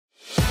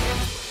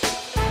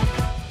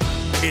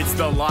It's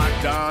the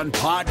Locked On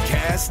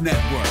Podcast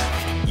Network,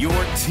 your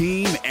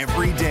team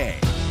every day.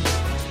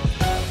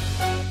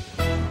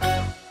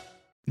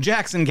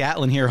 Jackson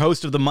Gatlin here,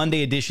 host of the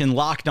Monday edition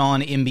Locked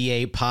On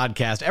NBA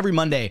podcast. Every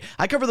Monday,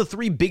 I cover the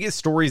three biggest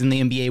stories in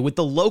the NBA with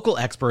the local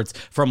experts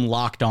from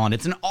Locked On.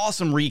 It's an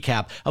awesome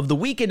recap of the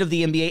weekend of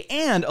the NBA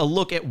and a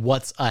look at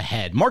what's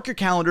ahead. Mark your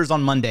calendars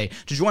on Monday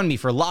to join me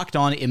for Locked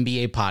On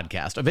NBA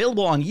podcast,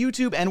 available on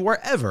YouTube and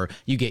wherever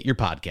you get your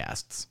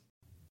podcasts.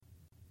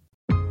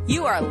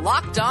 You are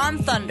Locked On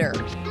Thunder,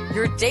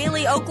 your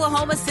daily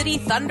Oklahoma City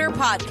Thunder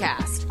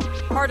podcast.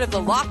 Part of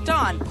the Locked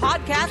On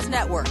Podcast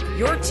Network,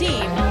 your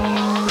team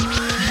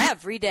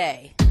every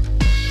day.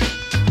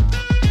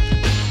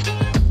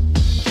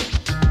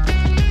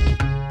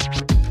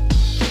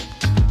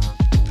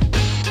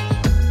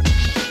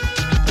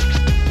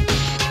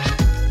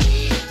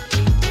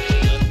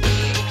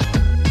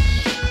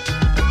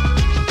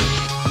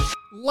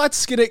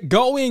 Let's get it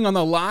going on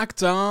the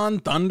Locked On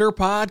Thunder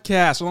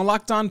podcast, on the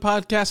Locked On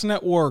Podcast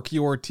Network,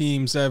 your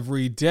teams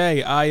every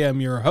day. I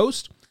am your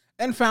host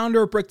and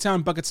founder of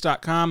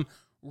BricktownBuckets.com,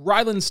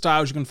 Rylan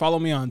Stiles. You can follow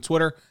me on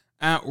Twitter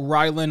at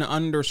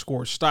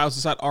Rylan_Stiles.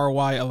 It's at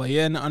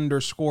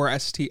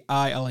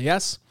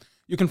RYLAN_STILAS.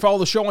 You can follow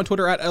the show on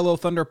Twitter at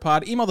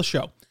LOThunderPod. Email the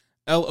show,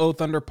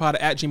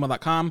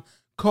 LOThunderPod@gmail.com.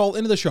 Call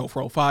into the show,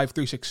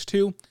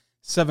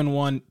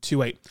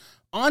 405-362-7128.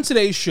 On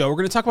today's show, we're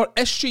going to talk about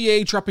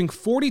SGA dropping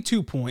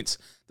 42 points,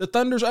 the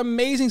Thunder's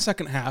amazing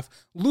second half,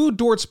 Lou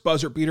Dort's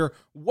buzzer beater,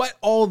 what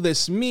all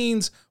this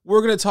means. We're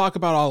going to talk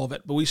about all of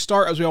it, but we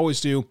start, as we always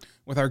do,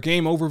 with our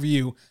game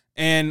overview.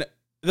 And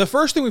the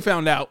first thing we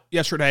found out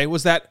yesterday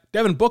was that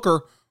Devin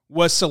Booker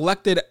was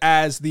selected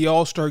as the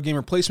All-Star Game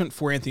replacement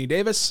for Anthony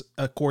Davis.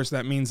 Of course,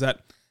 that means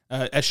that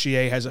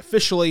SGA has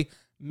officially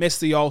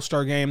missed the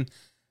All-Star Game.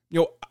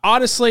 You know,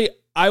 honestly,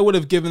 I would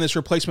have given this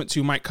replacement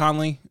to Mike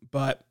Conley,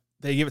 but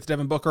they give it to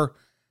Devin Booker.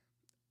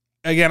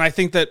 Again, I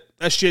think that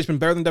SGA has been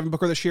better than Devin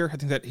Booker this year. I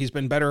think that he's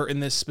been better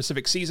in this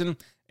specific season.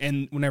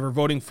 And whenever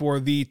voting for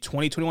the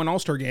 2021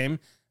 All-Star Game,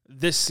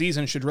 this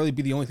season should really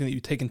be the only thing that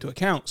you take into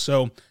account.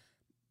 So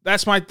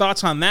that's my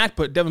thoughts on that.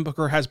 But Devin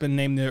Booker has been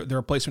named the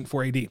replacement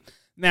for AD.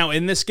 Now,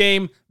 in this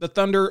game, the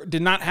Thunder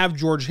did not have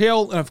George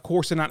Hill, and of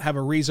course did not have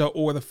Ariza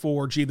or the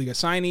 4 G League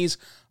assignees.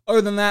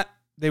 Other than that,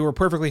 they were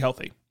perfectly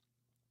healthy.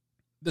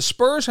 The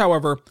Spurs,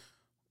 however,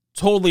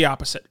 totally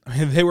opposite. I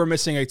mean, they were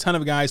missing a ton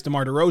of guys.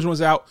 DeMar DeRozan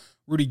was out.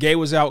 Rudy Gay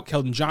was out.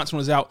 Keldon Johnson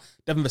was out.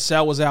 Devin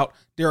Vassell was out.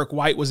 Derek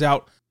White was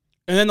out.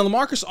 And then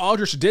LaMarcus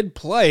Aldridge did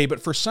play,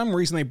 but for some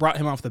reason they brought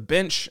him off the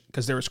bench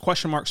because there was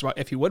question marks about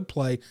if he would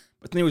play.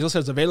 But then he was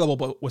listed as available,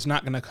 but was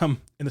not going to come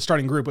in the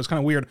starting group. It was kind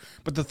of weird.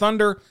 But the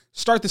Thunder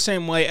start the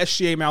same way.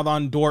 SGA,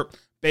 Maldon, Dort,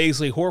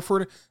 Baisley,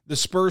 Horford. The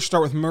Spurs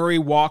start with Murray,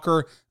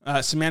 Walker,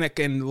 Samanik,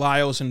 and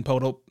Lyles and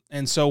Podol.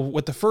 And so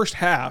with the first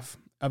half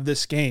of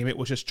this game, it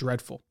was just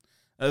dreadful.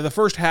 The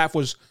first half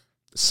was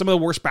some of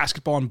the worst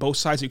basketball on both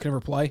sides that you could ever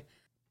play.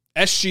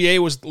 SGA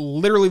was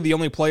literally the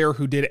only player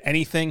who did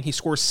anything. He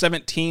scores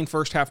 17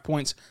 first half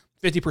points,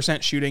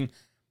 50% shooting.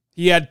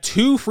 He had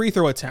 2 free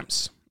throw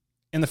attempts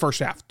in the first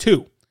half.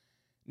 2.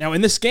 Now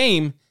in this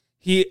game,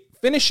 he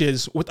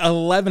finishes with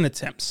 11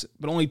 attempts,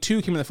 but only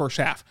 2 came in the first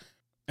half.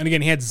 And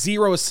again, he had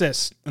 0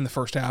 assists in the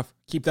first half.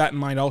 Keep that in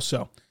mind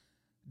also.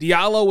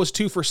 Diallo was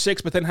 2 for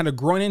 6, but then had a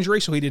groin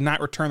injury, so he did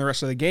not return the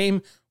rest of the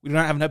game. We do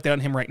not have an update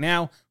on him right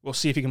now. We'll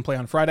see if he can play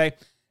on Friday.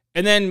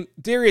 And then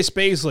Darius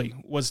Baisley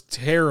was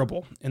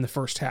terrible in the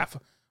first half.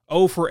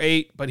 0 for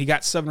 8, but he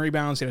got 7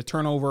 rebounds, he had a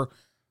turnover.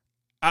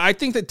 I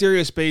think that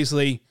Darius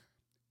Baisley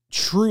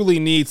truly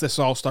needs this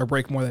All-Star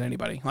break more than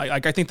anybody.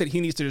 Like I think that he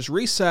needs to just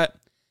reset,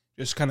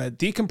 just kind of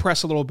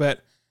decompress a little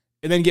bit,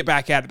 and then get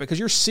back at it, because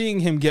you're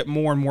seeing him get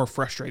more and more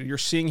frustrated. You're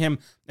seeing him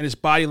and his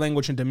body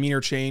language and demeanor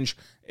change.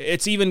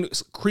 It's even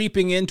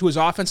creeping into his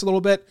offense a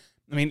little bit.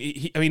 I mean,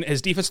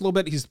 his defense a little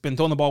bit. He's been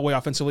throwing the ball away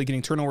offensively,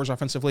 getting turnovers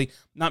offensively,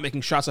 not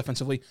making shots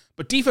offensively.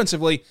 But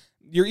defensively,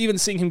 you're even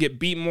seeing him get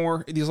beat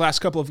more in these last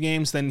couple of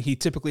games than he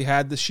typically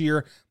had this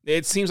year.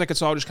 It seems like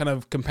it's all just kind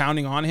of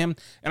compounding on him.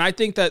 And I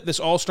think that this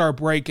All-Star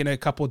break in a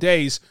couple of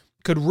days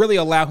could really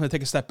allow him to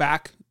take a step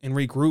back and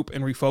regroup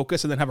and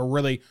refocus and then have a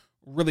really,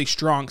 really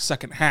strong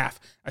second half.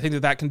 I think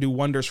that can do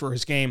wonders for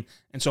his game.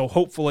 And so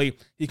hopefully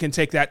he can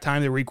take that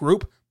time to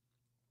regroup.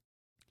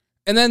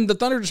 And then the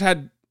Thunder just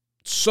had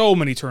so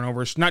many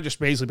turnovers, not just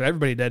Baisley, but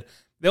everybody did.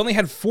 They only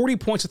had 40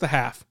 points at the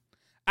half.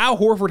 Al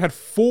Horford had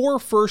 4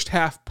 first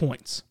half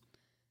points.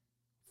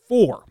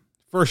 4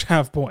 first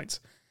half points.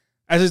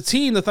 As a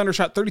team, the Thunder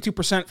shot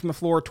 32% from the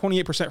floor,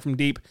 28% from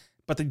deep,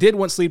 but they did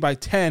once lead by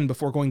 10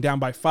 before going down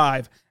by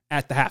 5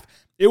 at the half.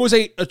 It was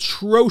an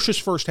atrocious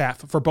first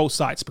half for both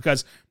sides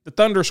because the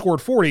Thunder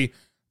scored 40,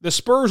 the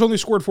Spurs only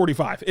scored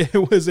 45.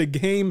 It was a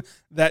game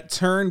that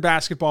turned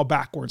basketball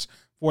backwards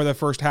for the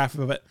first half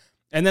of it.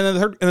 And then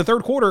in the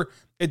third quarter,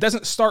 it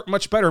doesn't start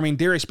much better. I mean,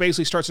 Darius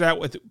Baisley starts it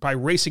out by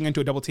racing into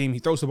a double team. He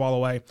throws the ball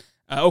away.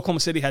 Oklahoma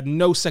City had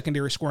no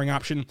secondary scoring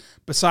option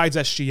besides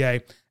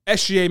SGA.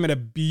 SGA made a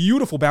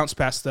beautiful bounce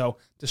pass, though,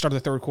 to start the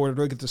third quarter to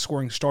really get the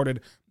scoring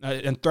started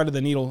and threaded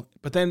the needle.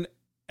 But then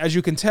as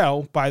you can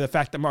tell by the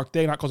fact that Mark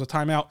Daigneault calls a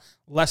timeout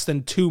less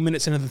than 2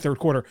 minutes into the third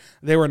quarter,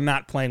 they were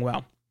not playing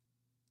well.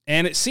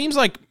 And it seems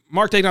like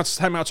Mark Daigneault's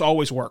timeouts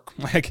always work.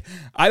 Like,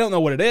 I don't know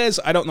what it is.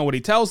 I don't know what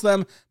he tells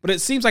them, but it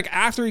seems like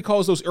after he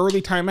calls those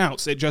early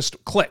timeouts, it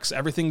just clicks.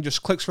 Everything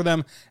just clicks for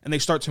them, and they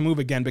start to move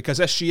again because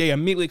SGA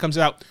immediately comes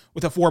out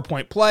with a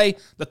 4-point play.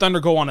 The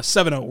Thunder go on a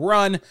 7-0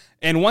 run,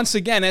 and once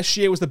again,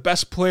 SGA was the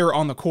best player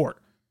on the court.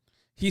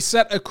 He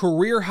set a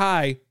career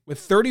high with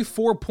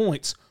 34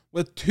 points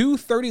with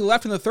 2:30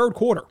 left in the third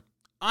quarter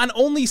on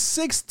only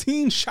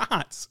 16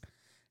 shots.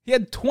 He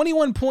had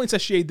 21 points,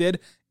 SGA did,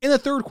 in the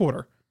third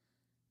quarter.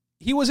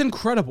 He was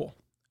incredible,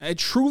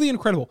 truly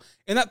incredible.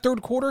 In that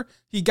third quarter,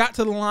 he got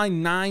to the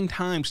line 9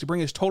 times to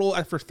bring his total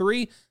after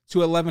 3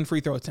 to 11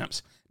 free throw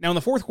attempts. Now, in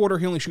the fourth quarter,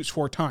 he only shoots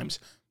 4 times,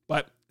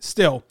 but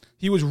still,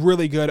 he was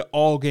really good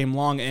all game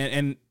long.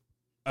 And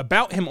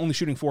about him only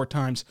shooting 4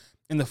 times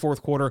in the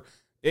fourth quarter,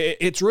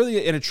 it's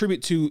really an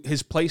attribute to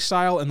his play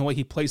style and the way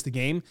he plays the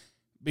game.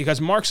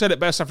 Because Mark said it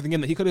best after the game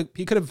that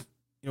he could have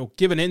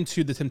given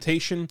into the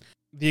temptation.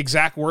 The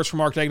exact words from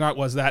Mark Daigneault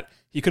was that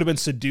he could have been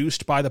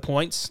seduced by the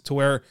points to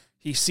where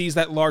he sees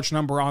that large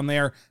number on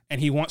there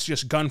and he wants to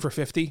just gun for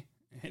 50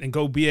 and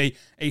go be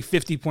a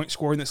 50-point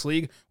scorer in this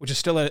league, which is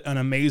still an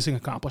amazing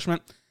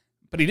accomplishment.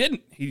 But he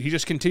didn't. He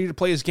just continued to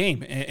play his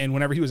game. And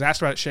whenever he was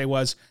asked about it, Shai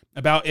was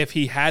about if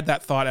he had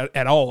that thought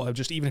at all, of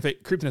just even if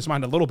it creeped in his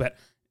mind a little bit,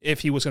 if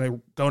he was going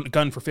to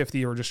gun for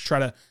 50 or just try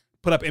to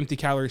put up empty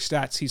calorie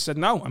stats. He said,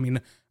 no, I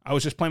mean, I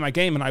was just playing my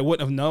game and I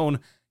wouldn't have known.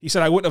 He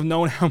said, I wouldn't have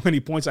known how many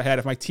points I had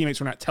if my teammates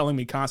were not telling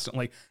me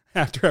constantly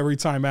after every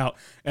timeout.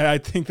 And I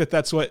think that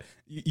that's what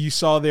you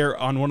saw there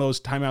on one of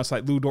those timeouts.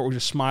 Like Lou Dort was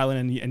just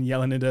smiling and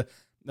yelling into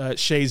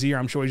Shai's ear.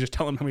 I'm sure he's just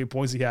telling him how many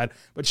points he had.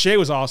 But Shai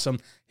was awesome.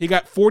 He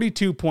got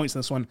 42 points in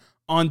this one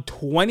on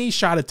 20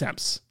 shot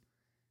attempts.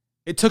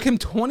 It took him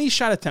 20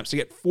 shot attempts to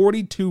get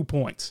 42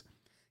 points.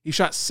 He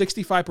shot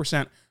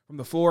 65% from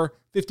the floor,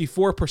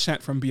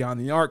 54% from beyond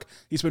the arc.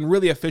 He's been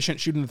really efficient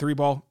shooting the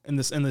 3-ball in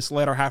this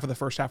latter half of the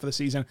first half of the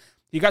season.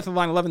 He got to the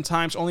line 11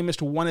 times, only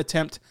missed 1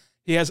 attempt.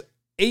 He has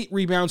 8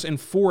 rebounds and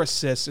 4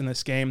 assists in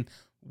this game.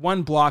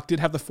 1 block,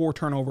 did have the 4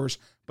 turnovers,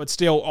 but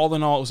still, all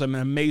in all, it was an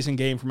amazing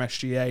game from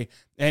SGA,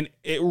 and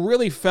it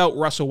really felt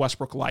Russell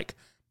Westbrook-like.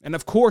 And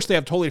of course, they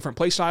have totally different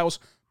play styles,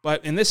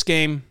 but in this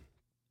game,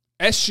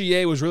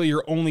 SGA was really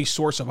your only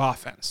source of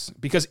offense,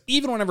 because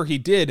even whenever he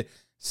did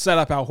set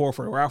up Al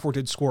Horford, or Al Horford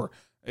did score,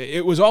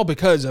 it was all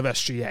because of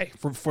SGA.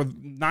 For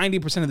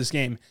 90% of this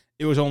game,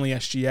 it was only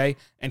SGA,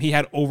 and he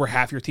had over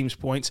half your team's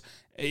points.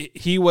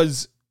 He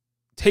was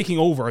taking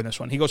over in this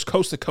one. He goes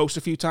coast to coast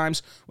a few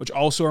times, which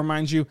also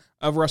reminds you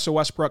of Russell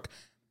Westbrook.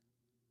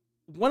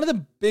 One of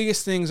the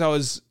biggest things I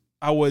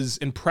was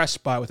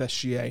impressed by with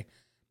SGA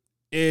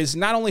is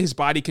not only his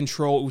body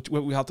control.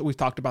 We've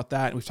talked about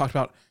that, and we've talked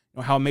about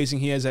how amazing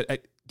he is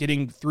at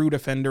getting through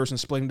defenders and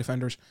splitting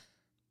defenders.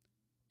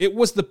 It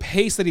was the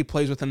pace that he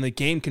plays with and the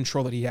game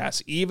control that he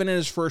has, even in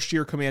his first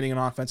year commanding an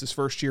offense, his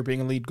first year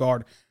being a lead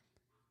guard.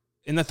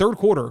 In the third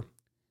quarter,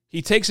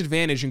 he takes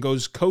advantage and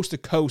goes coast to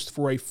coast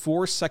for a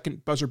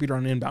 4-second buzzer beater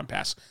on an inbound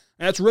pass.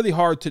 And that's really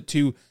hard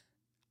to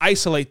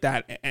isolate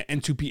that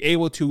and to be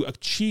able to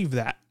achieve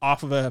that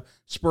off of a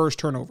Spurs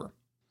turnover.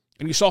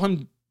 And you saw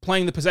him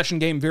playing the possession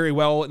game very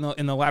well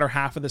in the latter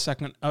half of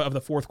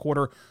the fourth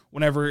quarter,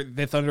 whenever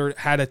the Thunder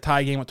had a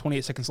tie game with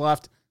 28 seconds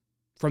left.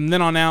 From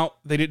then on out,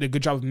 they did a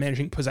good job of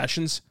managing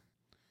possessions.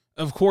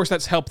 Of course,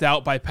 that's helped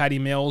out by Patty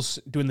Mills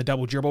doing the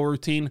double dribble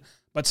routine,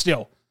 but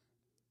still,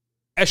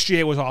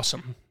 SGA was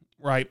awesome,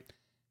 right?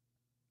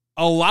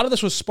 A lot of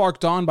this was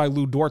sparked on by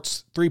Lou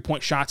Dort's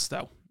 3-point shots,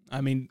 though.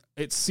 I mean,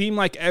 it seemed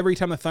like every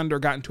time the Thunder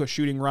got into a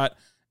shooting rut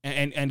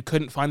and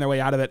couldn't find their way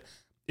out of it,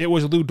 it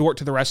was Lou Dort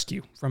to the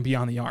rescue from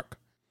beyond the arc.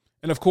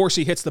 And of course,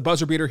 he hits the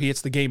buzzer beater. He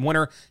hits the game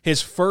winner.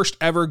 His first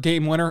ever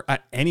game winner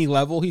at any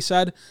level, he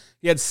said.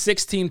 He had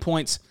 16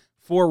 points,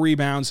 4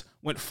 rebounds,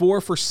 went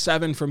 4 for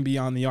 7 from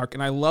beyond the arc.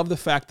 And I love the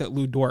fact that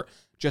Lou Dort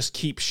just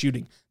keeps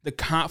shooting. The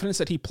confidence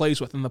that he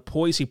plays with and the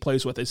poise he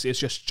plays with is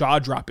just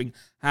jaw-dropping.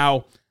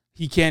 How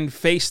he can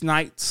face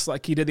nights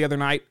like he did the other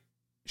night,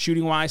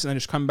 shooting-wise, and then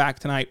just come back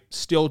tonight,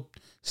 still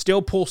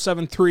pull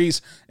 7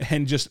 threes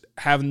and just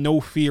have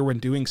no fear when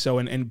doing so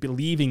and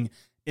believing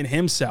in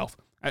himself.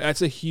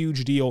 That's a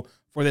huge deal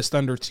for this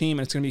Thunder team,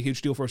 and it's going to be a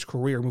huge deal for his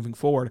career moving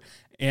forward.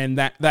 And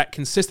that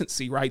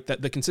consistency, right?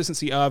 That the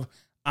consistency of,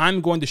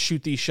 I'm going to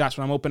shoot these shots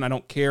when I'm open. I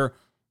don't care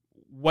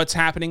what's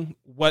happening,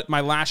 what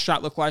my last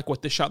shot looked like,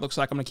 what this shot looks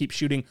like. I'm going to keep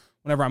shooting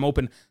whenever I'm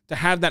open. To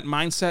have that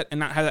mindset and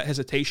not have that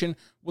hesitation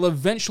will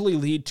eventually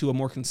lead to a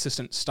more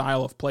consistent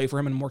style of play for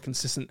him and more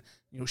consistent,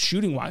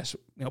 shooting-wise,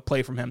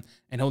 play from him.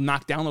 And he'll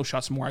knock down those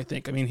shots more, I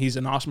think. I mean, he's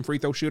an awesome free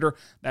throw shooter.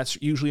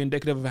 That's usually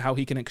indicative of how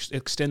he can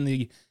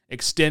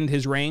extend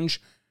his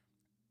range.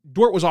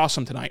 Dort was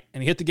awesome tonight,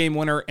 and he hit the game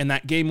winner, and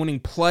that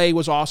game-winning play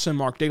was awesome.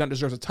 Mark Daigneault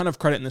deserves a ton of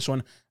credit in this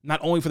one, not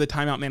only for the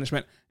timeout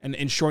management and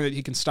ensuring that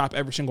he can stop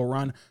every single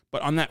run,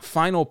 but on that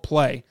final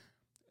play,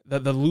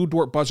 the Lou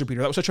Dort buzzer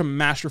beater. That was such a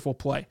masterful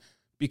play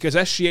because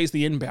SGA is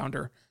the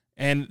inbounder,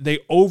 and they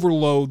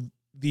overload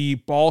the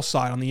ball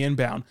side on the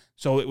inbound.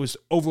 So it was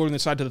overloading the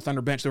side to the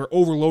Thunder bench. They were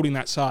overloading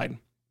that side.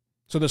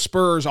 So the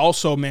Spurs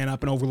also man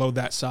up and overload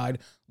that side.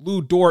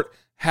 Lou Dort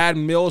had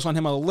Mills on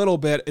him a little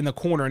bit in the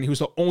corner, and he was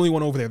the only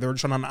one over there. They were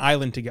just on an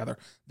island together.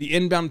 The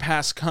inbound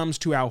pass comes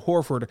to Al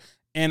Horford,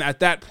 and at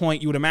that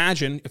point, you would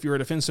imagine, if you're a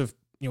defensive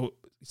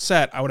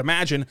set, I would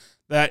imagine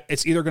that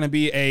it's either going to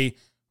be a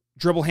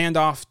dribble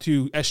handoff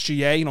to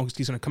SGA.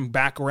 He's going to come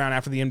back around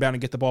after the inbound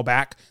and get the ball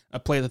back, a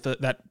play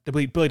that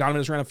Billy Donovan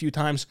has ran a few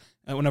times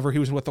whenever he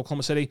was with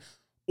Oklahoma City,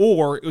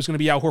 or it was going to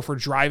be Al Horford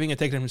driving and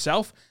taking it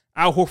himself.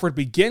 Al Horford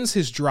begins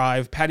his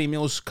drive. Patty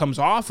Mills comes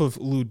off of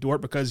Lou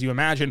Dort because you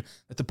imagine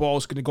that the ball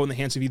is going to go in the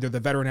hands of either the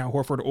veteran Al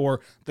Horford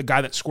or the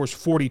guy that scores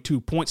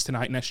 42 points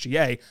tonight in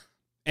SGA.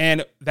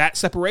 And that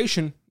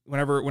separation,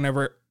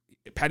 whenever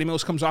Patty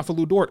Mills comes off of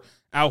Lou Dort,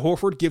 Al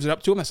Horford gives it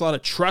up to him. That's a lot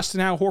of trust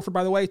in Al Horford,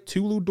 by the way,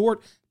 to Lou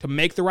Dort to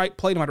make the right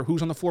play no matter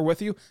who's on the floor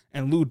with you.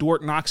 And Lou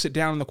Dort knocks it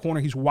down in the corner.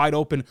 He's wide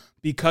open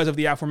because of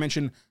the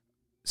aforementioned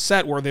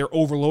set where they're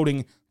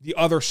overloading the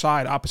other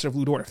side opposite of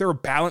Lou Dort. If they were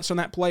balanced on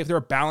that play, if they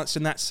were balanced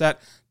in that set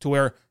to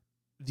where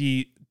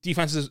the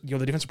defenses, the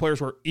defensive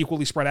players were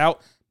equally spread out,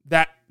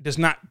 that does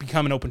not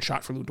become an open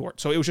shot for Lou Dort.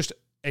 So it was just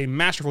a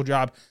masterful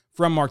job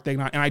from Mark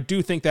Daigneault. And I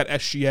do think that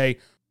SGA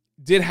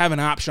did have an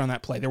option on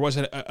that play. There was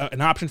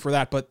an option for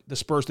that, but the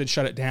Spurs did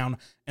shut it down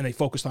and they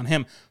focused on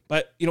him.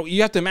 But,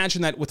 you have to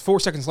imagine that with 4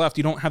 seconds left,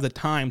 you don't have the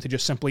time to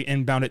just simply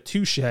inbound it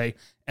to Shai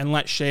and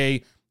let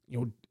Shai,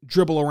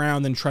 dribble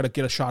around and try to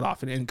get a shot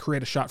off and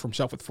create a shot for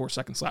himself with 4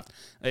 seconds left.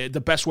 The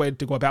best way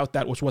to go about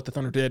that was what the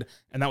Thunder did,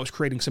 and that was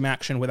creating some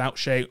action without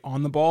Shai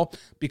on the ball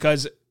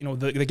because,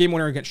 the game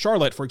winner against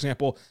Charlotte, for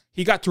example,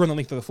 he got to run the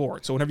length of the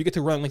floor. So whenever you get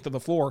to run the length of the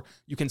floor,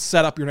 you can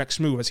set up your next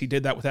move, as he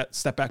did that with that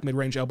step-back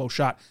mid-range elbow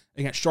shot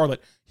against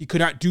Charlotte. He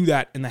could not do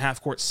that in the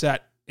half-court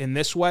set in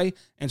this way,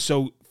 and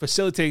so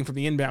facilitating from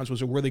the inbounds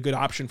was a really good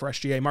option for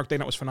SGA. Mark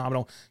Daigneault was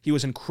phenomenal. He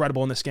was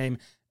incredible in this game,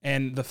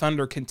 and the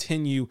Thunder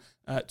continue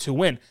to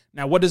win.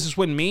 Now, what does this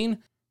win mean?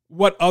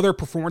 What other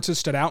performances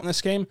stood out in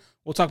this game?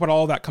 We'll talk about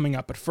all of that coming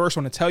up. But first,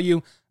 I want to tell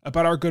you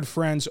about our good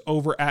friends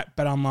over at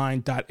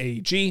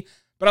betonline.ag.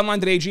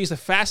 BetOnline.ag is the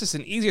fastest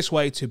and easiest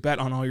way to bet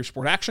on all your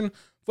sport action.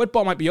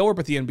 Football might be over,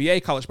 but the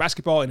NBA, college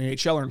basketball, and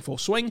NHL are in full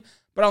swing.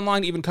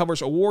 BetOnline even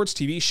covers awards,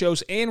 TV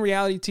shows, and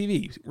reality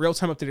TV.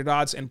 Real-time updated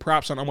odds and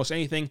props on almost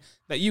anything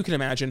that you can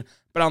imagine.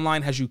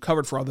 BetOnline has you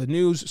covered for all the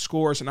news,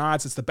 scores, and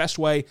odds. It's the best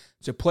way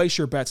to place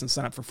your bets and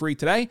sign up for free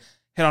today.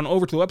 Head on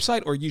over to the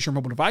website or use your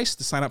mobile device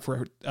to sign up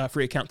for a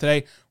free account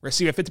today.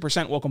 Receive a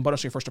 50% welcome bonus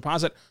on your first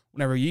deposit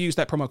whenever you use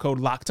that promo code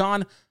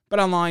LOCKEDON.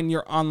 BetOnline,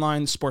 your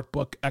online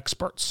sportbook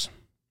experts.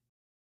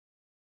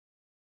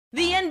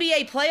 The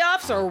NBA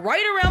playoffs are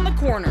right around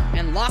the corner,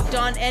 and Locked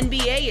On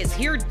NBA is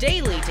here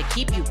daily to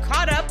keep you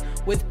caught up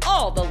with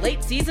all the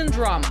late season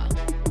drama.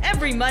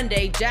 Every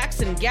Monday,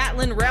 Jackson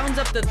Gatlin rounds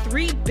up the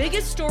 3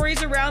 biggest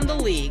stories around the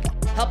league,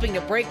 helping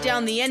to break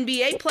down the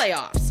NBA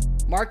playoffs.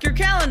 Mark your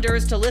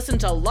calendars to listen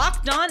to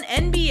Locked On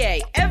NBA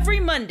every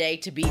Monday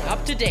to be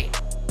up to date.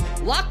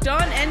 Locked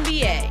On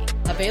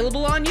NBA,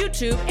 available on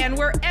YouTube and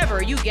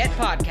wherever you get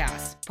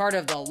podcasts. Part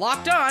of the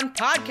Locked On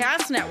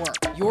Podcast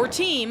Network, your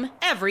team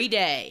every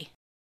day.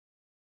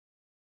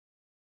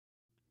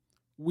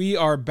 We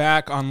are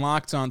back on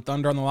Locked On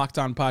Thunder on the Locked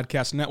On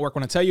Podcast Network. I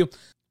want to tell you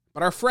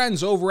about our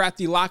friends over at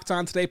the Locked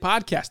On Today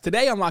podcast.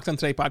 Today on Locked On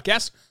Today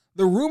podcast,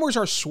 the rumors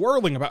are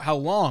swirling about how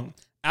long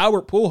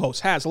Albert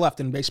Pujols has left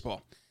in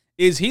baseball.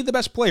 Is he the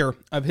best player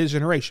of his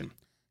generation?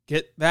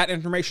 Get that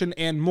information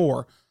and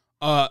more.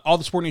 All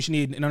the sport news you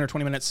need in under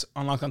 20 minutes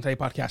on Locked On Today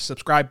podcast.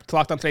 Subscribe to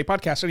Locked On Today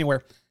podcast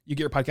anywhere you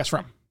get your podcast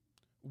from.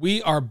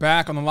 We are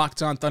back on the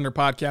Locked On Thunder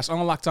podcast on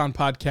the Locked On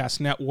Podcast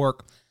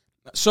Network.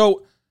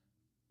 So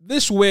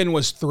this win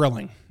was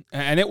thrilling,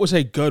 and it was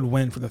a good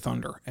win for the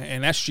Thunder.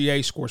 And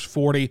SGA scores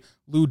 40.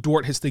 Lou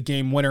Dort hits the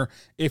game winner.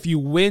 If you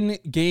win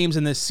games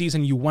in this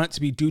season, you want it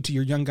to be due to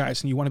your young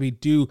guys, and you want to be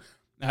due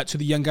to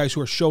the young guys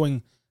who are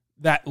showing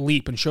that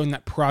leap and showing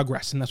that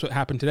progress. And that's what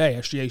happened today.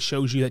 SGA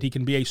shows you that he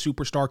can be a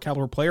superstar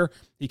caliber player.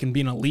 He can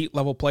be an elite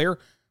level player.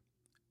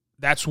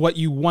 That's what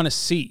you want to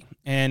see.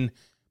 And,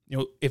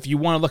 if you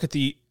want to look at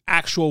the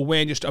actual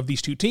win just of these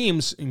two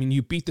teams,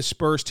 you beat the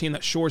Spurs team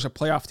that sure is a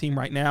playoff team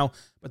right now,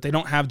 but they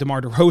don't have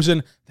DeMar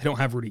DeRozan. They don't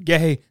have Rudy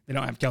Gay. They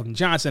don't have Keldon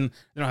Johnson.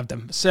 They don't have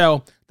Devin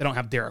Vassell. They don't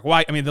have Derek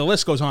White. The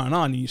list goes on,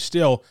 and you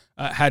still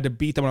had to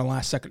beat them on a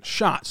last-second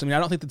shot. So, I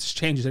don't think that this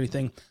changes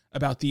anything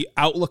about the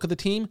outlook of the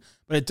team,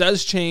 but it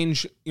does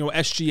change,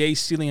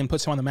 SGA's ceiling and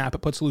puts him on the map. It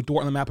puts Lou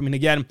Dort on the map.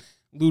 Again,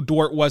 Lou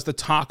Dort was the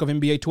talk of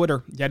NBA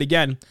Twitter yet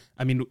again.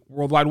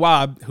 Worldwide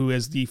Wob, who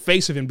is the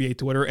face of NBA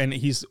Twitter, and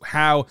he's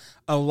how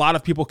a lot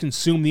of people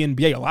consume the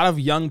NBA. A lot of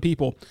young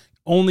people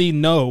only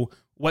know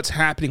what's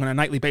happening on a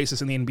nightly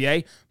basis in the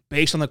NBA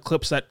based on the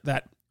clips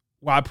that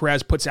Wob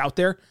Perez puts out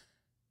there.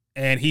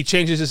 And he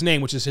changes his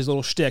name, which is his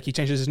little shtick. He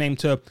changes his name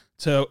to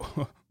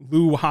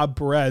Lou Wob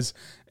Perez.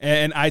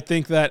 And I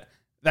think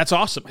that's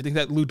awesome. I think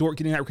that Lou Dort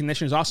getting that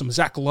recognition is awesome.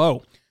 Zach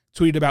Lowe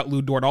tweeted about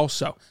Lou Dort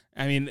also.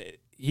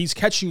 he's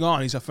catching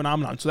on. He's a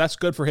phenomenon. So that's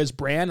good for his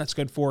brand. That's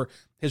good for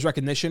his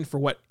recognition for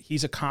what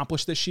he's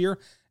accomplished this year.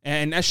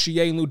 And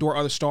SGA and Lu Dort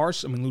are the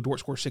stars. I mean, Lu Dort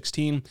scores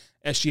 16.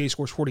 SGA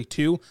scores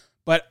 42.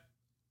 But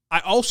I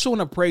also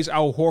want to praise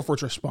Al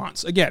Horford's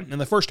response. Again, in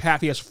the first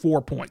half, he has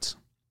 4 points.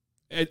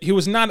 He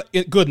was not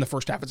good in the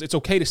first half. It's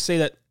okay to say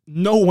that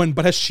no one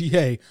but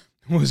SGA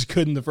was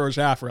good in the first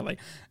half, really.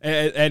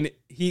 And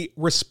he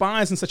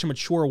responds in such a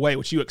mature way,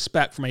 which you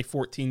expect from a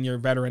 14-year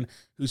veteran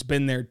who's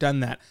been there,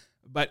 done that.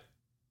 But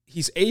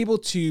he's able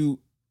to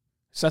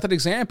set that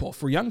example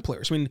for young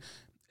players. I mean,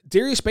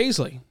 Darius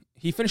Bazley,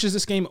 he finishes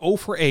this game 0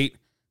 for 8,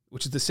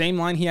 which is the same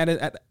line he had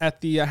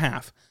at the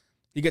half.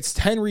 He gets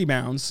 10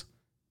 rebounds.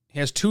 He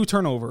has 2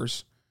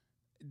 turnovers.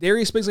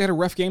 Darius Bazley had a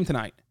rough game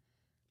tonight.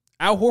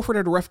 Al Horford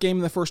had a rough game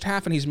in the first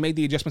half, and he's made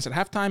the adjustments at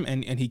halftime,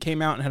 and he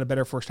came out and had a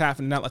better first half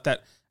and not let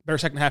that better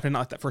second half and not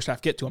let that first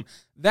half get to him.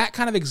 That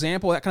kind of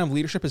example, that kind of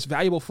leadership is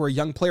valuable for a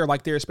young player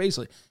like Darius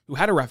Bazley, who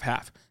had a rough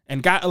half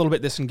and got a little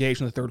bit disengaged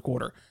in the third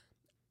quarter.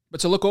 But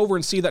to look over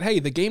and see that, hey,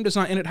 the game does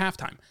not end at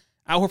halftime.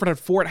 Al Horford had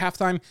 4 at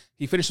halftime.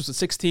 He finished with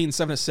 16,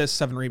 7 assists,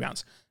 7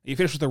 rebounds. He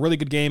finished with a really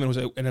good game, and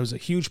it was a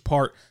huge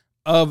part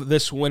of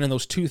this win, and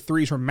those 2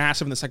 threes were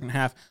massive in the second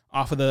half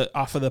off of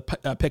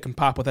the pick and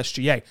pop with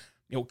SGA.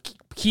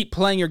 Keep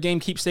playing your game,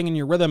 keep staying in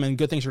your rhythm, and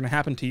good things are going to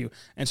happen to you.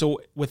 And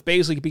so with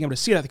Bazley being able to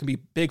see that can be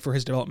big for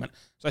his development.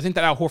 So I think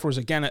that Al Horford was,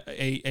 again,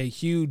 a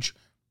huge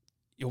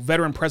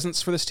veteran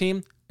presence for this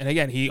team. And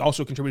again, he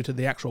also contributed to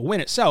the actual win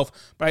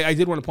itself. But I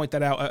did want to point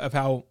that out of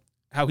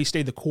how he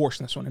stayed the course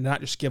in this one and not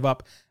just give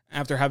up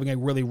after having a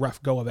really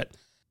rough go of it.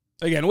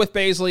 Again, with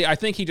Bazley, I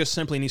think he just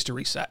simply needs to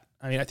reset.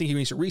 I think he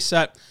needs to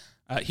reset.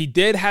 He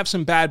did have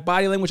some bad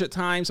body language at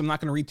times. I'm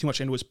not going to read too much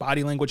into his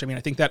body language. I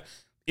think that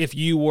if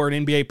you were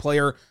an NBA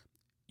player,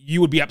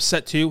 you would be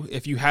upset too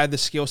if you had the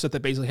skill set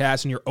that Bazley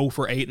has and you're 0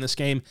 for 8 in this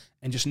game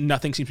and just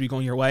nothing seems to be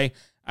going your way.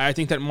 I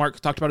think that Mark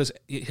talked about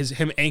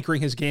him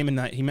anchoring his game, and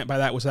that he meant by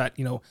that was that,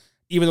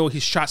 even though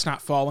his shot's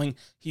not falling,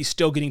 he's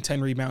still getting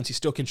 10 rebounds. He's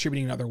still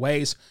contributing in other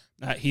ways.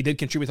 He did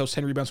contribute those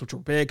 10 rebounds, which were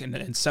big,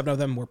 and 7 of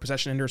them were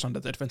possession enders on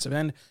the defensive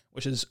end,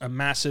 which is a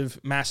massive,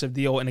 massive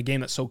deal in a game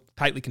that's so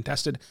tightly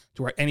contested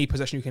to where any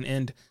possession you can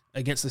end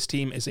against this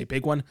team is a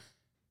big one.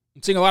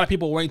 I'm seeing a lot of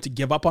people wanting to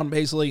give up on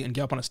Bazley and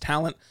give up on his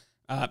talent.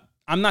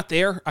 I'm not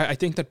there. I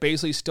think that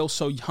Bazley is still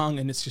so young,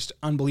 and it's just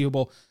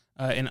unbelievable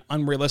and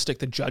unrealistic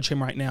to judge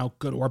him right now,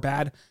 good or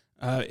bad.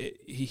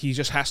 He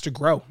just has to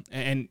grow,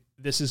 and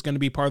this is going to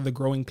be part of the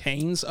growing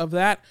pains of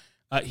that.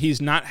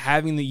 He's not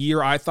having the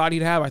year I thought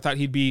he'd have. I thought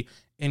he'd be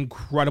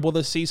incredible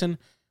this season.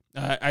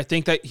 I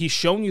think that he's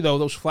shown you, though,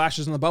 those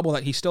flashes in the bubble,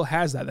 that he still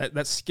has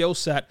that skill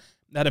set,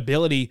 that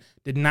ability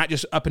did not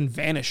just up and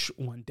vanish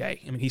one day.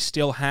 He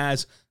still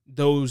has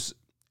those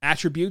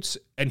attributes,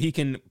 and he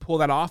can pull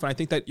that off. And I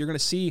think that you're going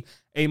to see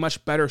a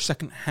much better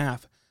second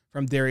half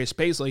from Darius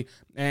Bazley,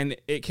 and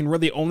it can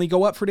really only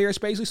go up for Darius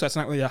Bazley, so that's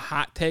not really a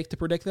hot take to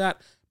predict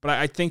that, but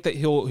I think that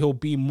he'll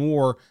be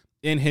more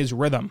in his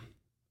rhythm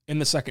in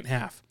the second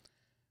half.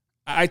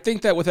 I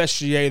think that with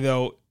SGA,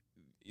 though,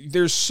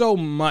 there's so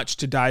much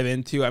to dive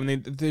into.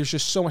 There's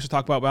just so much to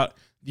talk about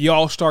the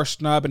All-Star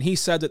snub, and he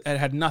said that it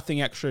had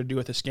nothing extra to do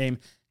with this game.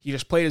 He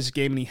just played his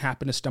game, and he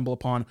happened to stumble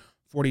upon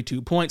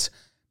 42 points.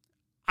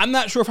 I'm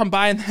not sure if I'm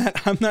buying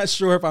that. I'm not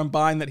sure if I'm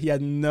buying that he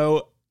had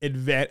no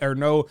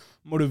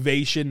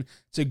motivation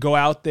to go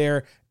out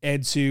there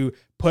and to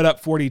put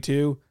up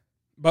 42.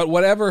 But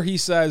whatever he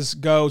says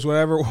goes,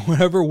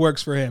 whatever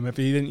works for him. If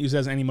he didn't use it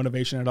as any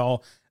motivation at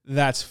all,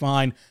 that's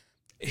fine.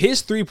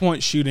 His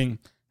three-point shooting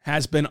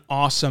has been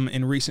awesome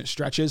in recent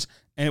stretches,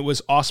 and it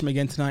was awesome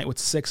again tonight with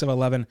 6 of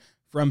 11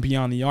 from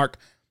beyond the arc.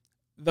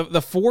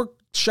 The 4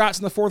 shots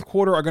in the fourth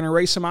quarter are going to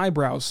raise some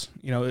eyebrows.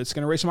 It's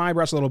going to raise some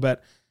eyebrows a little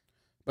bit.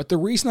 But the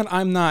reason that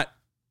I'm not,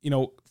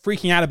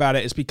 freaking out about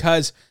it is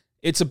because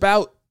it's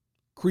about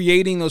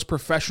creating those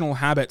professional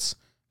habits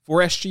for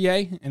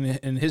SGA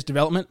and his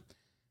development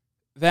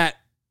that,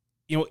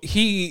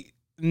 he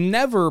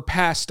never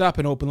passed up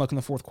an open look in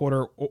the fourth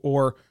quarter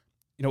or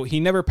he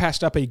never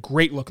passed up a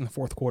great look in the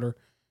fourth quarter.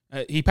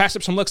 He passed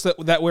up some looks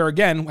that were,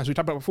 again, as we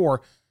talked about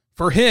before,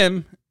 for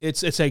him,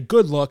 it's a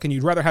good look, and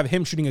you'd rather have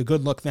him shooting a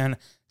good look than,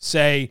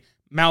 say,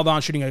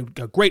 Maldon shooting a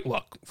great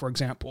look, for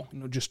example.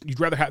 You'd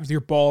rather have your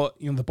ball,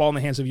 the ball in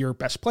the hands of your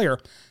best player.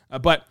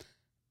 But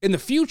in the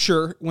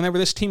future, whenever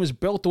this team is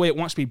built the way it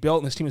wants to be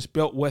built, and this team is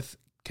built with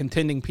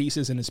contending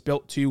pieces and is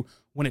built to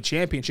win a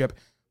championship,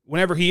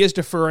 whenever he is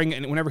deferring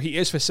and whenever he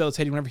is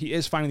facilitating, whenever he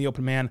is finding the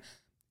open man,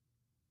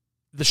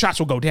 the shots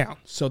will go down.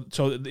 So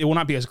it will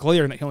not be as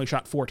glaring that he only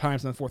shot 4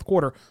 times in the fourth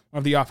quarter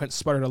whenever the offense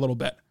sputtered a little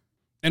bit.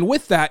 And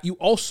with that, you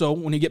also,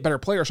 when you get better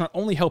players, not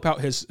only help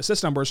out his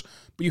assist numbers,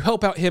 but you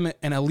help out him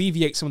and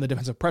alleviate some of the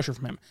defensive pressure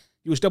from him.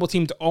 He was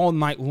double-teamed all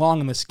night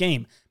long in this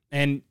game.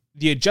 And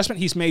the adjustment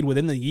he's made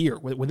within the year,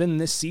 within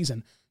this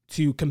season,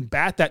 to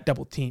combat that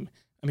double team.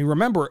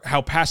 Remember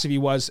how passive he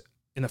was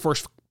in the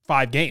first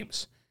 5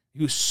 games.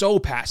 He was so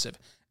passive.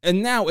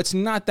 And now it's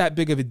not that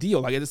big of a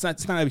deal. Like it's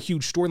not a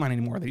huge storyline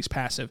anymore that he's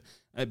passive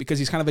because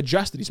he's kind of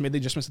adjusted. He's made the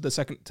adjustments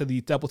to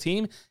the double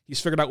team. He's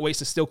figured out ways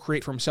to still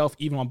create for himself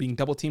even while being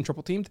double teamed,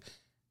 triple teamed.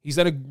 He's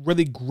done a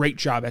really great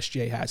job,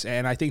 SGA has.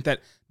 And I think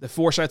that the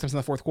 4 shot attempts in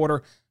the fourth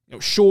quarter,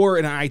 sure,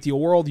 in an ideal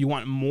world, you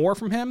want more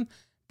from him,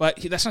 but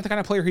that's not the kind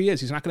of player he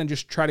is. He's not going to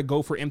just try to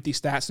go for empty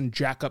stats and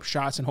jack up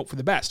shots and hope for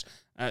the best.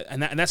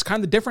 And that's kind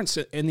of the difference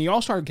in the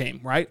All-Star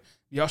game, right?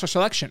 The All-Star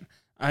selection.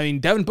 I mean,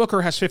 Devin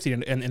Booker has 50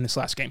 in this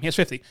last game. He has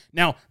 50.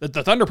 Now, the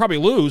Thunder probably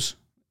lose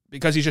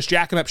because he's just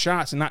jacking up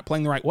shots and not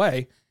playing the right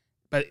way.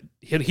 But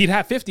he'd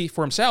have 50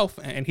 for himself,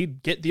 and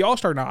he'd get the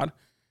All-Star nod.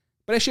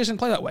 But SGA doesn't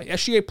play that way.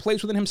 SGA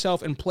plays within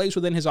himself and plays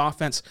within his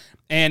offense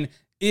and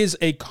is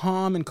a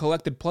calm and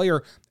collected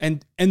player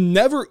and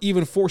never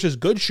even forces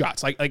good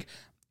shots. Like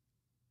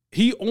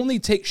he only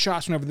takes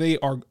shots whenever they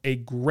are a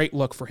great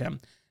look for him.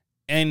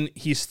 And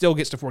he still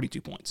gets to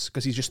 42 points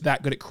because he's just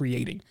that good at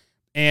creating.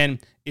 And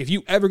if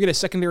you ever get a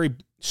secondary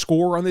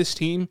score on this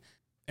team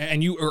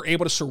and you are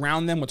able to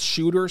surround them with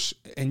shooters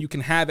and you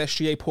can have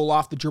SGA pull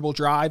off the dribble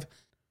drive,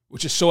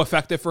 which is so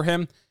effective for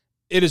him,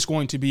 it is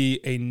going to be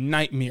a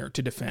nightmare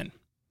to defend.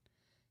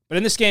 But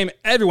in this game,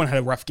 everyone had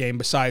a rough game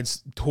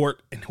besides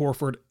Dort and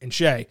Horford and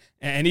Shai.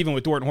 And even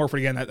with Dort and Horford,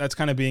 again, that's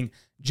kind of being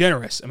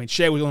generous. I mean,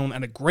 Shai was the only one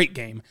that had a great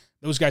game.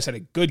 Those guys had a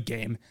good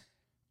game.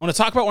 I want to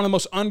talk about one of the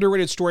most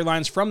underrated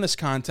storylines from this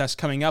contest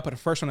coming up. But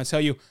first, I want to tell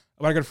you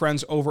about our good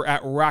friends over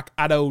at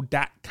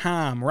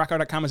RockAuto.com.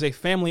 RockAuto.com is a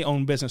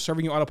family-owned business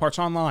serving you auto parts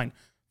online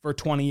for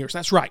 20 years.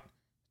 That's right,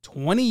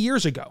 20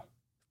 years ago.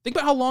 Think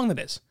about how long that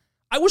is.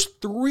 I was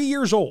 3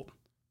 years old.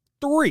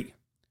 3.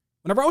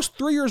 Whenever I was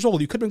 3 years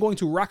old, you could have been going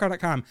to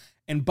RockAuto.com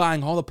and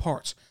buying all the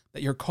parts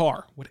that your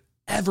car would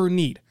ever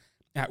need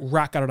at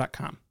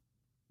RockAuto.com.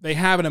 They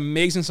have an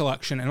amazing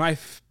selection, and my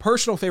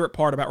personal favorite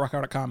part about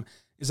RockAuto.com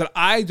is that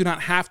I do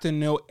not have to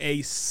know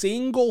a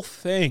single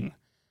thing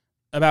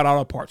about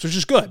auto parts, which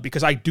is good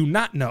because I do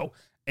not know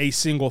a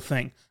single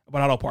thing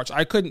about auto parts.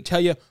 I couldn't tell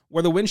you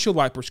where the windshield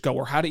wipers go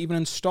or how to even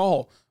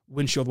install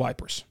windshield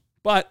wipers,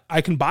 but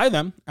I can buy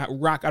them at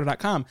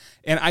RockAuto.com,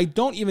 and I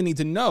don't even need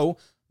to know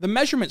the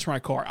measurements for my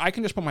car. I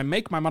can just put my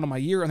make, my model, my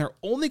year, and they're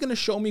only going to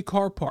show me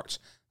car parts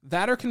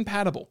that are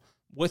compatible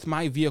with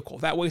my vehicle.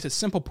 That way, it's a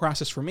simple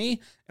process for me,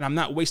 and I'm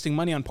not wasting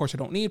money on parts I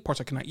don't need, parts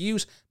I cannot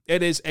use.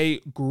 It is a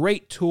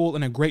great tool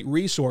and a great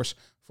resource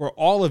for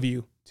all of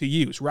you to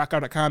use.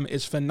 RockAuto.com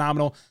is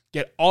phenomenal.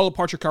 Get all the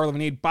parts your car will ever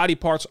need, body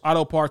parts,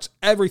 auto parts,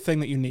 everything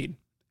that you need.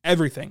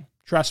 Everything.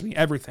 Trust me,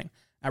 everything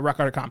at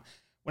RockAuto.com.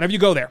 Whenever you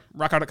go there,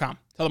 RockAuto.com,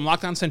 tell them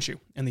Lockdown sent you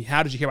in the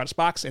How Did You Hear About Us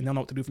box, and they'll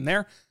know what to do from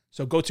there.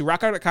 So go to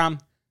RockAuto.com,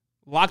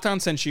 Lockdown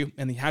sent you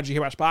in the How Did You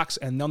Hear About Us box,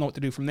 and they'll know what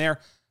to do from there.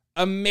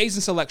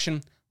 Amazing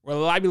selection.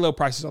 Reliably low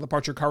prices, all the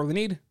parts your car will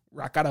need.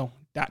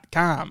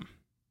 RockAuto.com.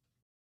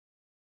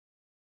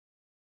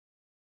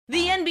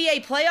 The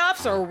NBA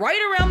playoffs are right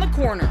around the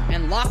corner,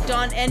 and Locked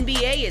On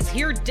NBA is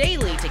here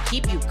daily to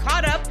keep you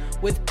caught up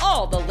with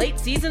all the late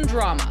season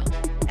drama.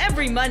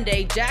 Every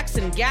Monday,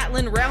 Jackson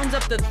Gatlin rounds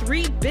up the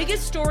 3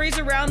 biggest stories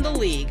around the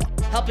league,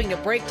 helping to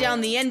break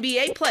down the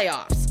NBA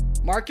playoffs.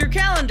 Mark your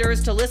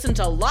calendars to listen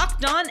to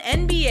Locked On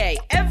NBA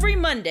every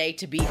Monday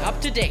to be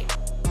up to date.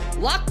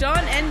 Locked On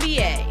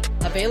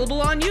NBA,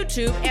 available on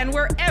YouTube and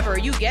wherever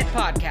you get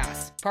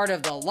podcasts. Part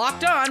of the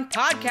Locked On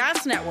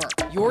Podcast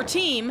Network, your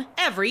team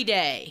every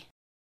day.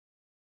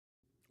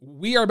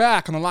 We are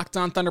back on the Locked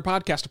On Thunder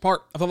podcast, a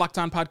part of the Locked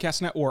On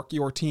Podcast Network,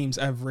 your teams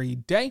every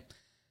day.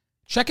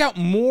 Check out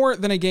More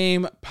Than a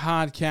Game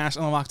podcast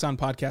on the Locked On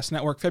Podcast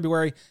Network.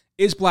 February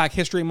is Black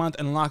History Month,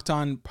 and Locked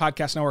On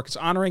Podcast Network is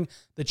honoring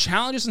the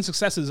challenges and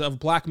successes of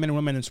Black men and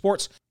women in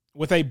sports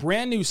with a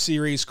brand new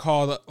series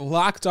called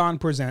Locked On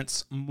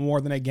Presents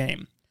More Than a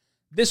Game.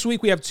 This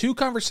week, we have 2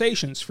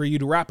 conversations for you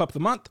to wrap up the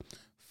month.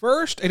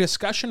 First, a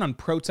discussion on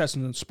protests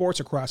in sports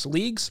across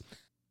leagues.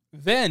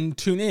 Then,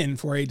 tune in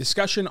for a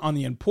discussion on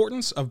the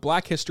importance of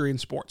Black history in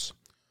sports.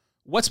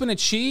 What's been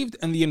achieved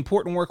and the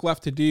important work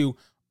left to do,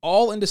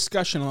 all in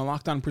discussion on the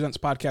Locked On Presents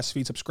podcast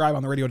feed. Subscribe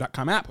on the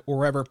radio.com app or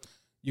wherever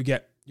you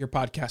get your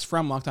podcast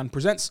from. Locked On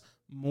Presents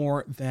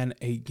More Than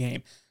a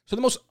Game. So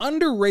the most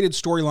underrated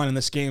storyline in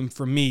this game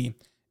for me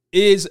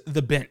is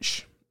the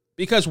bench.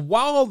 Because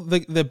while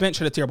the bench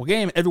had a terrible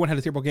game, everyone had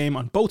a terrible game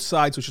on both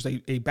sides, which is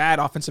a bad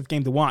offensive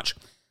game to watch.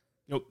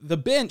 The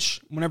bench,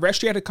 whenever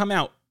SGA had to come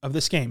out of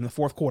this game in the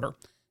fourth quarter,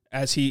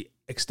 as he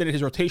extended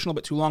his rotation a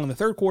little bit too long in the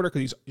third quarter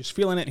because he's just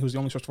feeling it, he was the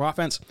only source of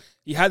offense,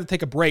 he had to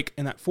take a break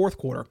in that fourth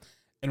quarter.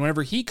 And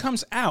whenever he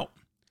comes out,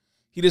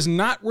 he does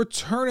not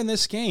return in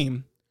this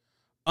game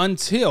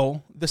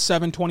until the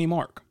 7:20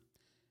 mark.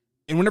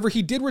 And whenever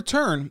he did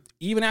return,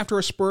 even after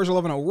a Spurs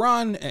 11-0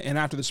 run and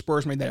after the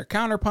Spurs made their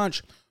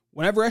counterpunch,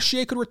 whenever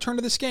SGA could return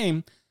to this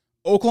game,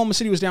 Oklahoma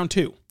City was down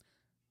 2.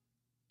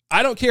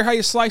 I don't care how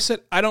you slice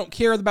it. I don't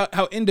care about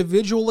how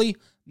individually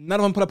none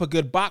of them put up a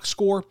good box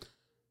score.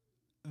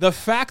 The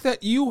fact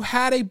that you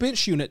had a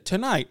bench unit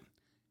tonight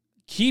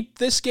keep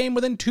this game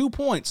within 2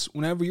 points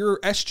whenever your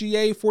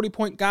SGA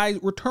 40-point guy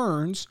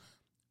returns,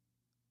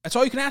 that's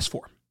all you can ask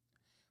for.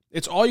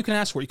 It's all you can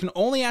ask for. You can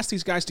only ask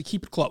these guys to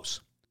keep it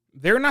close.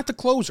 They're not the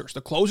closers.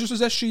 The closers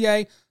is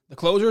SGA. The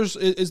closers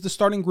is the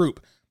starting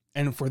group.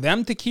 And for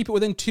them to keep it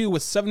within 2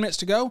 with 7 minutes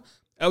to go,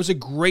 that was a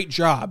great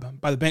job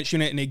by the bench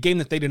unit in a game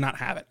that they did not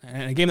have it.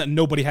 And a game that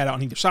nobody had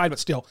on either side, but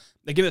still,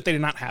 a game that they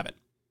did not have it.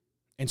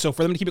 And so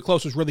for them to keep it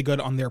close was really good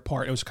on their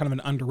part. It was kind of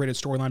an underrated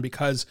storyline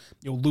because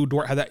Lou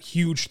Dort had that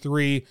huge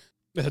 3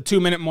 at the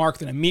 2-minute mark,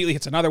 then immediately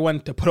hits another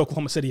one to put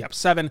Oklahoma City up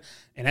 7,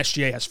 and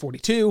SGA has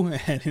 42,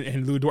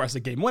 and Lou Dort has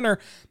the game winner.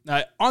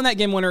 On that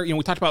game winner,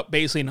 we talked about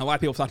Bazley, and a lot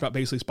of people talked about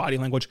Bazley's body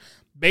language.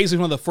 Bazley's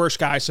one of the first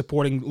guys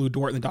supporting Lou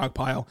Dort in the dog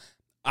pile.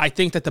 I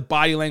think that the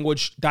body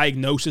language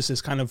diagnosis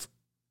is kind of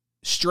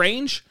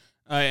strange,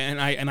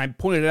 and I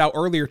pointed it out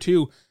earlier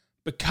too,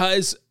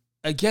 because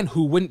again,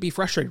 who wouldn't be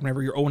frustrated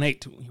whenever you're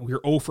 0-8?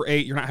 You're 0 for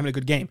 8, you're not having a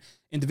good game.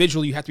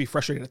 Individually, you have to be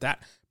frustrated at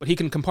that, but he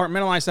can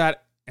compartmentalize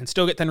that and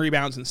still get 10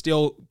 rebounds and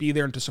still be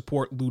there to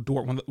support Lou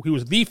Dort, who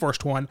was the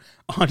first one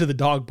onto the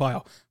dog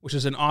pile, which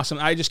is an awesome.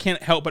 I just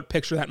can't help but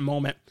picture that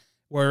moment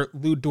where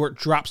Lou Dort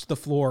drops to the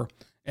floor,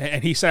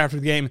 and he said after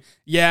the game,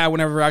 yeah,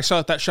 whenever I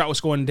saw that shot was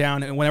going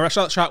down, and whenever I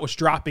saw that shot was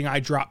dropping, I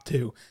dropped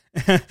too.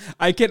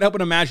 I can't help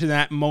but imagine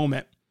that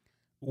moment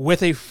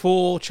with a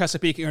full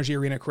Chesapeake Energy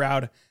Arena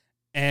crowd,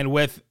 and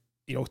with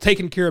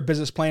taking care of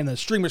business, playing the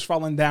streamers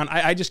falling down.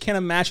 I just can't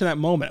imagine that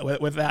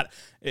moment with that.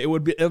 It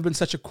would have been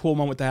such a cool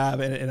moment to have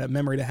and a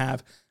memory to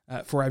have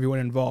for everyone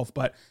involved.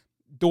 But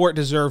Dort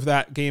deserved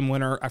that game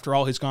winner after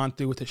all he's gone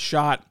through with his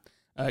shot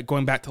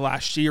going back to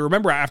last year.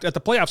 Remember, at the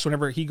playoffs,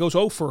 whenever he goes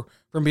 0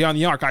 from beyond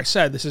the arc, I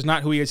said this is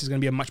not who he is. He's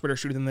going to be a much better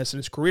shooter than this in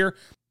his career.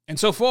 And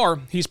so far,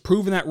 he's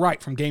proven that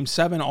right from Game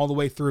 7 all the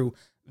way through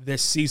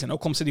this season.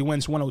 Oklahoma City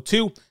wins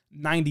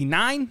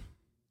 102-99.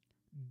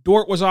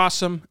 Dort was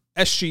awesome.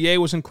 SGA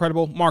was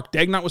incredible. Mark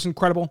Dagnott was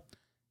incredible.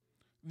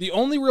 The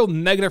only real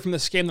negative from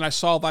this game that I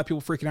saw a lot of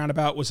people freaking out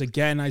about was,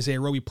 again,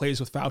 Isaiah Roby plays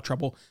with foul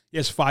trouble. He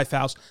has 5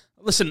 fouls.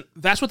 Listen,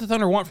 that's what the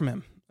Thunder want from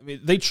him. I mean,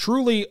 they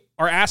truly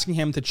are asking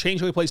him to change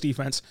how he plays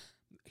defense.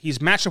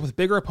 He's matched up with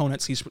bigger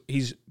opponents.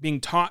 He's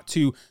being taught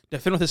to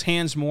defend with his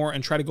hands more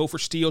and try to go for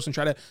steals and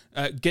try to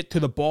get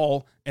to the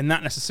ball and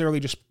not necessarily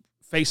just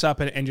face up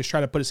and just try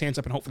to put his hands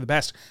up and hope for the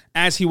best,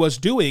 as he was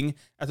doing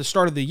at the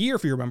start of the year,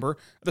 if you remember.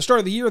 At the start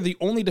of the year, the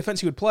only defense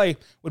he would play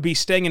would be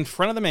staying in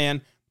front of the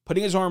man,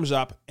 putting his arms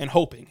up, and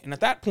hoping. And at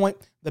that point,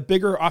 the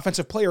bigger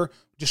offensive player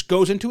just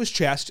goes into his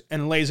chest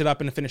and lays it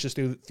up and finishes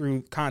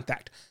through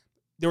contact.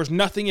 There was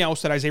nothing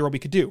else that Isaiah Roby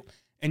could do.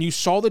 And you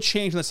saw the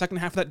change in the second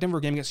half of that Denver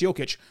game against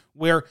Jokic,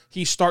 where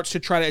he starts to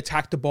try to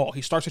attack the ball.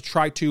 He starts to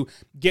try to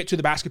get to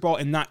the basketball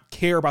and not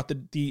care about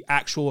the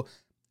actual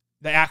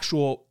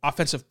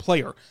offensive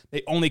player.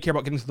 They only care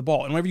about getting to the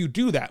ball. And whenever you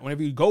do that,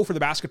 whenever you go for the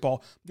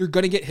basketball, you're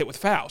going to get hit with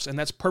fouls. And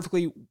that's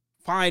perfectly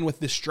fine with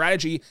the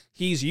strategy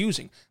he's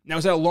using. Now,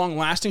 is that a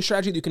long-lasting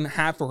strategy that you can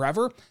have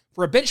forever?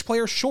 For a bench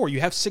player, sure,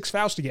 you have 6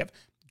 fouls to give.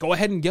 Go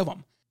ahead and give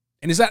them.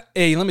 And is that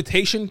a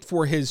limitation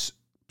for his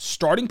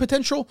starting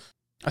potential?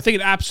 I think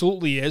it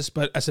absolutely is,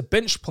 but as a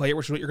bench player,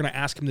 which is what you're going to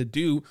ask him to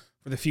do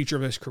for the future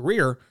of his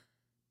career,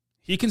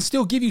 he can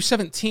still give you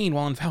 17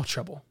 while in foul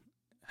trouble.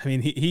 I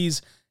mean,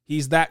 he's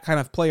that kind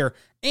of player,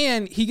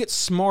 and he gets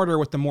smarter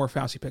with the more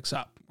fouls he picks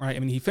up, right? I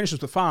mean, he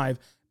finishes with 5,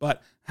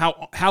 but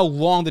how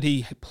long did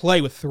he play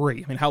with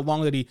 3? I mean, how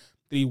long did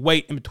he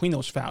wait in between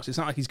those fouls? It's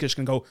not like he's just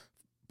going to go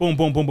boom,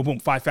 boom, boom, boom, boom,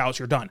 5 fouls,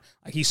 you're done.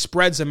 Like, he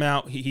spreads them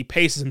out. He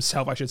paces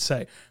himself, I should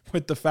say,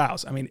 with the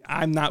fouls. I mean,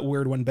 I'm not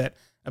worried one bit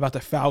about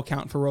the foul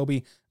count for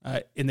Roby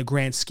in the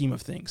grand scheme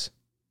of things.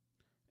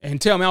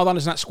 And Theo Maledon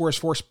does not score his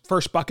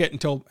first bucket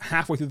until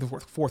halfway through the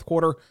fourth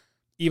quarter,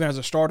 even as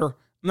a starter.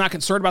 I'm not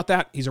concerned about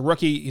that. He's a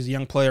rookie. He's a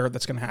young player.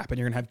 That's going to happen.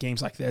 You're going to have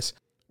games like this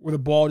where the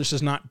ball just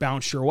does not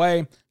bounce your way.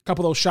 A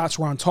couple of those shots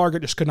were on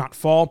target, just could not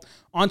fall.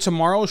 On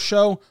tomorrow's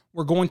show,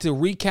 we're going to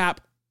recap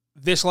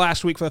this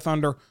last week for the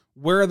Thunder.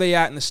 Where are they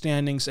at in the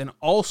standings? And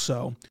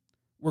also,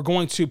 we're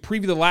going to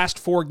preview the last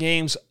 4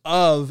 games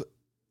of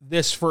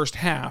this first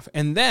half.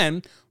 And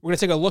then we're going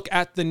to take a look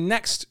at the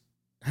next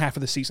half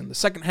of the season, the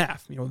second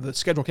half. The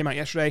schedule came out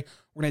yesterday.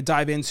 We're going to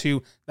dive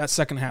into that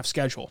second half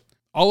schedule.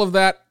 All of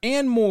that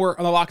and more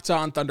on the Locked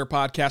On Thunder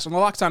podcast, on the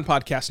Locked On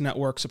Podcast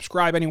Network.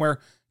 Subscribe anywhere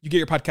you get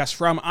your podcast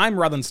from. I'm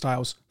Rylan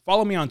Stiles.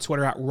 Follow me on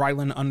Twitter at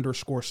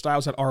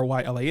Rylan_Stiles, at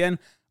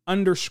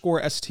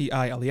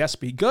RYLAN_STILES.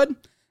 Be good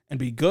and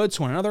be good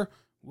to one another.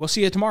 We'll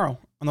see you tomorrow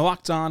on the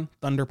Locked On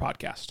Thunder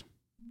podcast.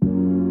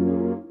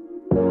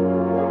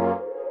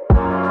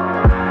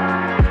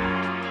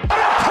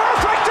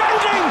 Perfect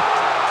ending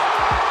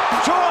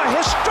to a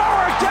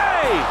historic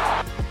day.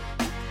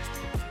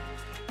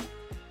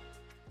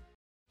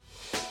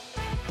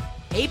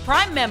 Hey,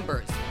 Prime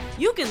members,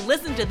 you can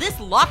listen to this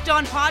Locked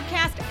On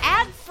podcast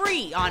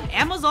ad-free on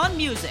Amazon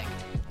Music.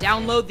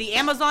 Download the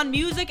Amazon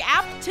Music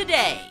app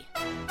today.